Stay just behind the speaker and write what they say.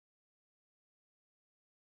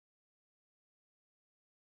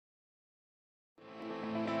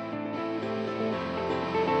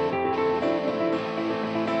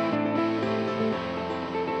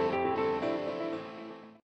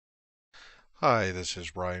Hi, this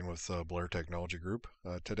is Ryan with Blair Technology Group.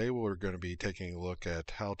 Today we're going to be taking a look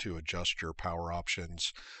at how to adjust your power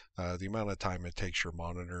options, the amount of time it takes your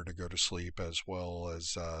monitor to go to sleep, as well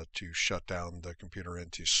as to shut down the computer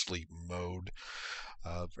into sleep mode.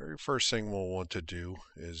 Very first thing we'll want to do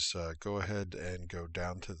is go ahead and go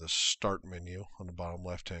down to the Start menu on the bottom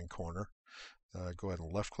left-hand corner. Go ahead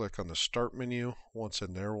and left click on the Start menu. Once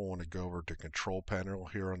in there, we'll want to go over to Control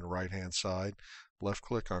Panel here on the right-hand side. Left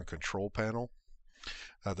click on Control Panel.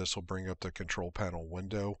 This will bring up the control panel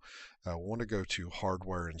window. We'll want to go to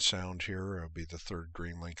hardware and sound here. It'll be the third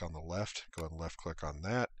green link on the left. Go ahead and left click on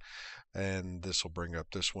that. And this will bring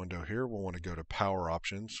up this window here. We'll want to go to power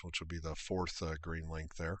options, which will be the fourth green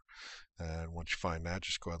link there. And once you find that,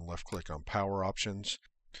 just go ahead and left click on power options.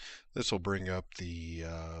 This will bring up the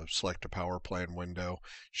select a power plan window.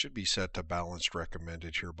 Should be set to balanced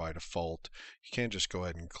recommended here by default. You can just go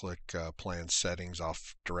ahead and click plan settings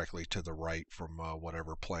off directly to the right from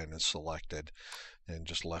whatever plan is selected, and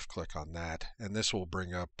just left click on that. And this will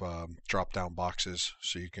bring up drop down boxes,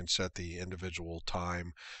 so you can set the individual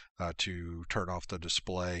time to turn off the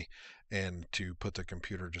display and to put the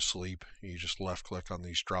computer to sleep. You just left click on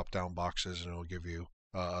these drop down boxes and it'll give you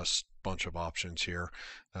a bunch of options here.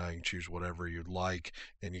 You can choose whatever you'd like,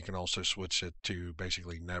 and you can also switch it to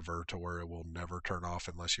basically never, to where it will never turn off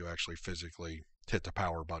unless you actually physically hit the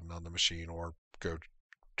power button on the machine or go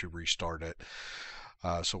to restart it.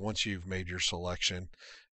 So once you've made your selection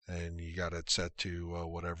and you got it set to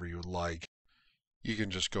whatever you would like, you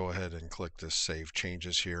can just go ahead and click this Save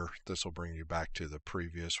Changes here. This will bring you back to the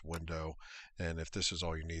previous window, and if this is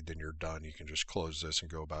all you need, then you're done. You can just close this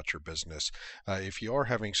and go about your business. If you are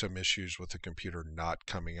having some issues with the computer not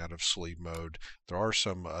coming out of sleep mode, there are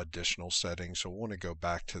some additional settings. So we'll want to go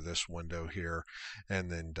back to this window here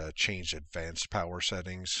and then change advanced power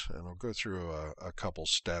settings, and I'll go through a couple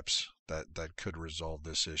steps that could resolve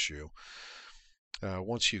this issue.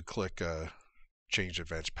 Once you click change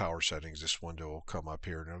advanced power settings, this window will come up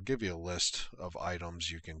here and it'll give you a list of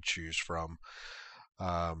items you can choose from.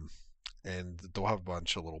 And they'll have a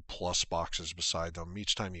bunch of little plus boxes beside them.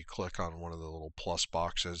 Each time you click on one of the little plus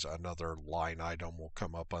boxes, another line item will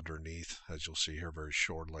come up underneath, as you'll see here very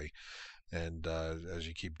shortly. And as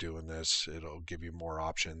you keep doing this, it'll give you more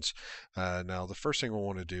options. Now, the first thing we'll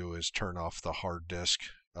want to do is turn off the hard disk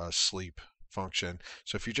sleep function.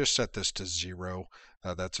 So if you just set this to 0,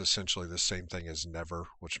 that's essentially the same thing as never,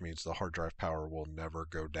 which means the hard drive power will never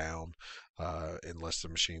go down unless the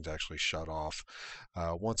machine's actually shut off.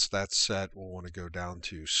 Once that's set, we'll want to go down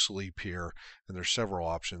to sleep here, and there's several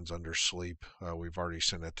options under sleep. We've already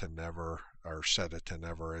set it to never,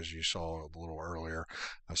 as you saw a little earlier.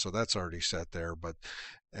 So that's already set there,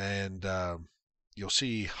 and you'll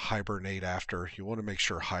see hibernate after. You want to make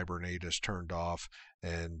sure hibernate is turned off,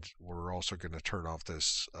 and we're also going to turn off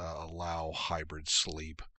this allow hybrid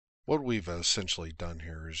sleep. What we've essentially done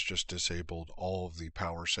here is just disabled all of the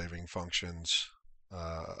power saving functions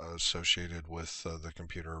associated with the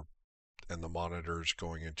computer and the monitors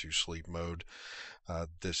going into sleep mode.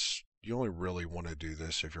 You only really want to do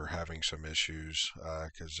this if you're having some issues,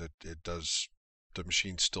 because the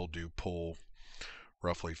machines still do pull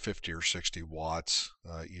roughly 50 or 60 watts,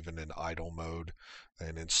 even in idle mode.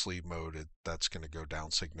 And in sleep mode, that's going to go down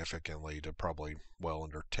significantly to probably well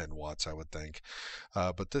under 10 watts, I would think.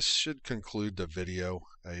 But this should conclude the video.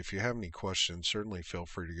 If you have any questions, certainly feel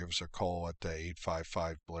free to give us a call at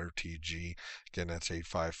 855-BLAIR-TG. Again, that's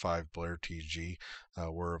 855-BLAIR-TG.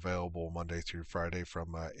 We're available Monday through Friday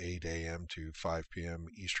from 8 a.m. to 5 p.m.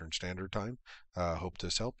 Eastern Standard Time. Hope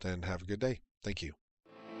this helped, and have a good day. Thank you.